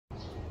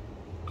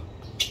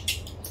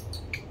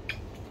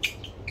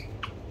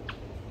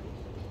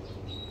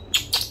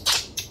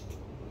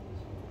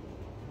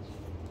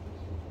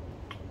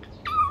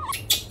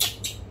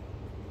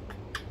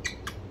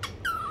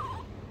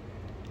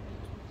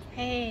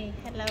Hey,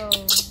 hello.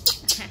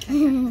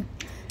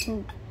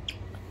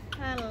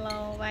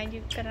 Hello, why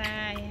you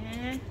cry,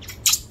 huh?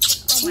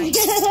 Oh my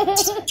God.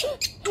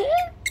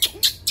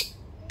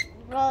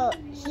 Bro,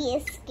 he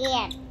is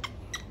scared.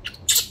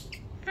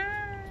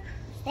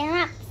 Stand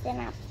up,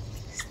 stand up.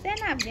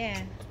 Stand up,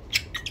 yeah.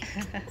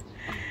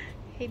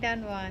 He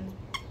don't want.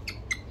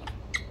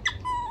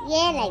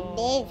 Yeah, like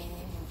this.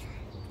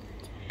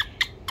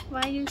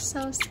 Why you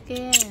so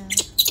scared?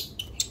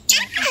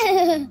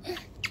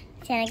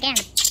 Stand again.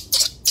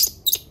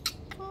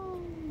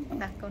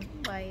 Đặt con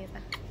bay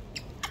ta.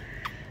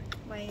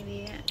 Bay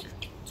đi ạ.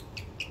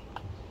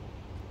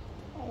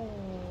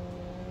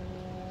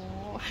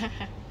 Oh.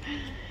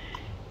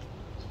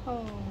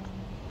 Oh.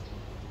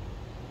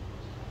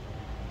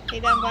 He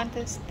don't want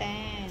to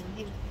stand.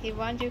 He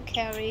want you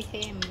carry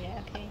him. Yeah,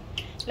 okay.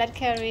 Let's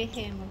carry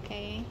him,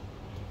 okay?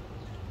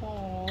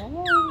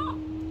 Oh.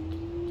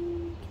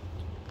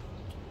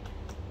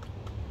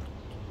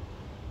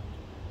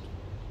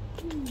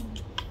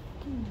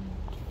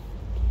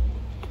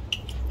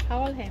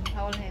 Hold him,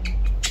 hold him.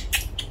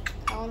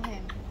 Hold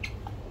him.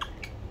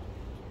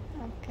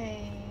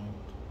 Okay.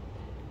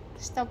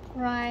 Stop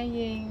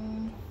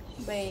crying,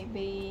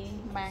 baby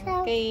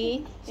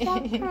monkey.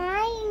 Stop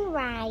crying,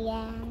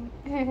 Ryan.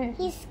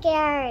 He's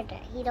scared.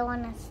 He don't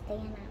want to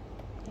stand up.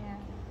 Yeah.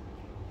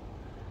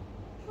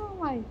 Oh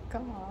my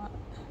God.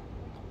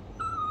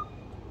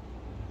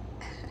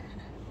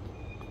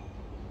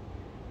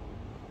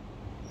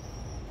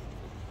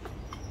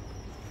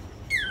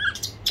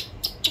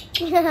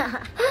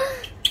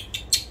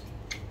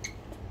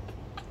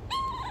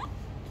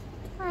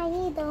 Why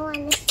you don't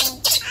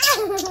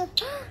understand?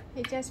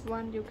 He just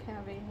want you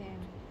carry him.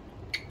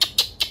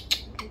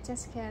 Okay,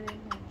 just carry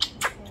him.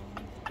 Okay.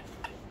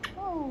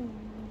 Oh.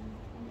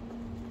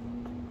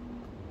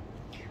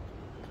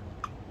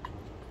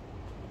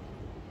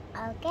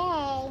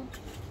 Okay.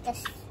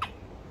 Let's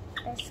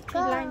He go.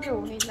 like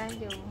you. He like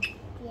you.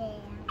 Yeah.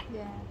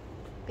 Yeah.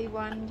 He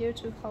want you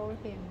to hold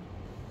him.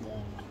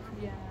 Yeah.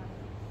 Yeah.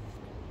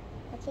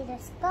 Okay,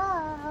 let's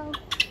go.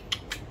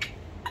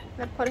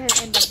 Let's put him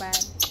in the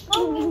bed.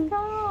 Oh my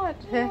God.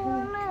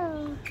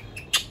 No.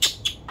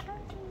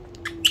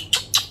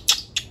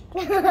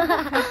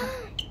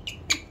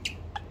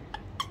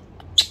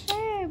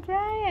 Hey,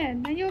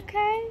 Bryyan, are you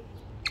okay?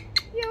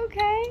 You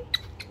okay?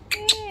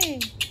 Hey.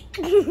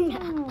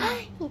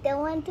 He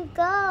don't want to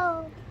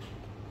go.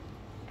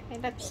 Okay,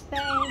 let's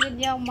stay with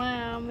your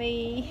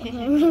mommy.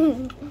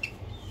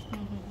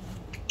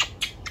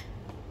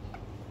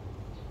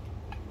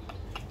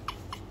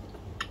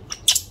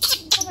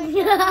 Oh my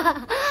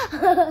God.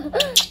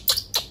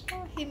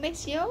 Oh, he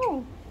miss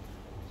you.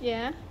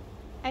 Yeah,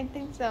 I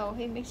think so.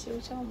 He miss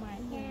you so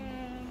much.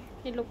 Yeah.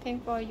 He looking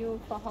for you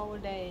for whole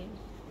day.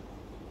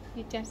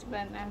 He just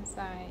went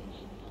outside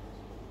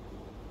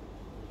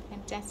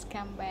and just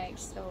come back,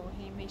 so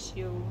he miss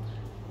you.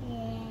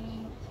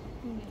 Yeah.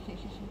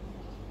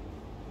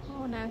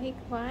 Oh, now he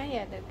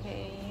quiet.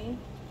 Okay. I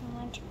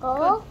want to go.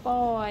 Good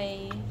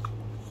boy.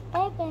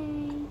 Bye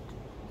bye.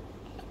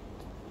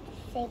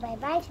 Say bye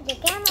bye to the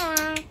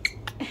camera.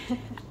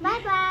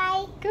 Bye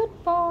bye.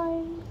 Good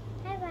boy.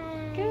 Bye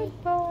bye. Good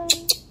boy.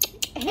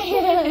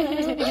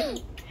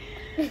 Okay,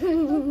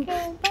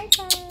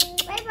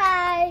 bye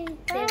bye.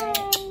 Bye bye.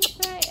 Bye,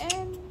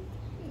 Bryyan.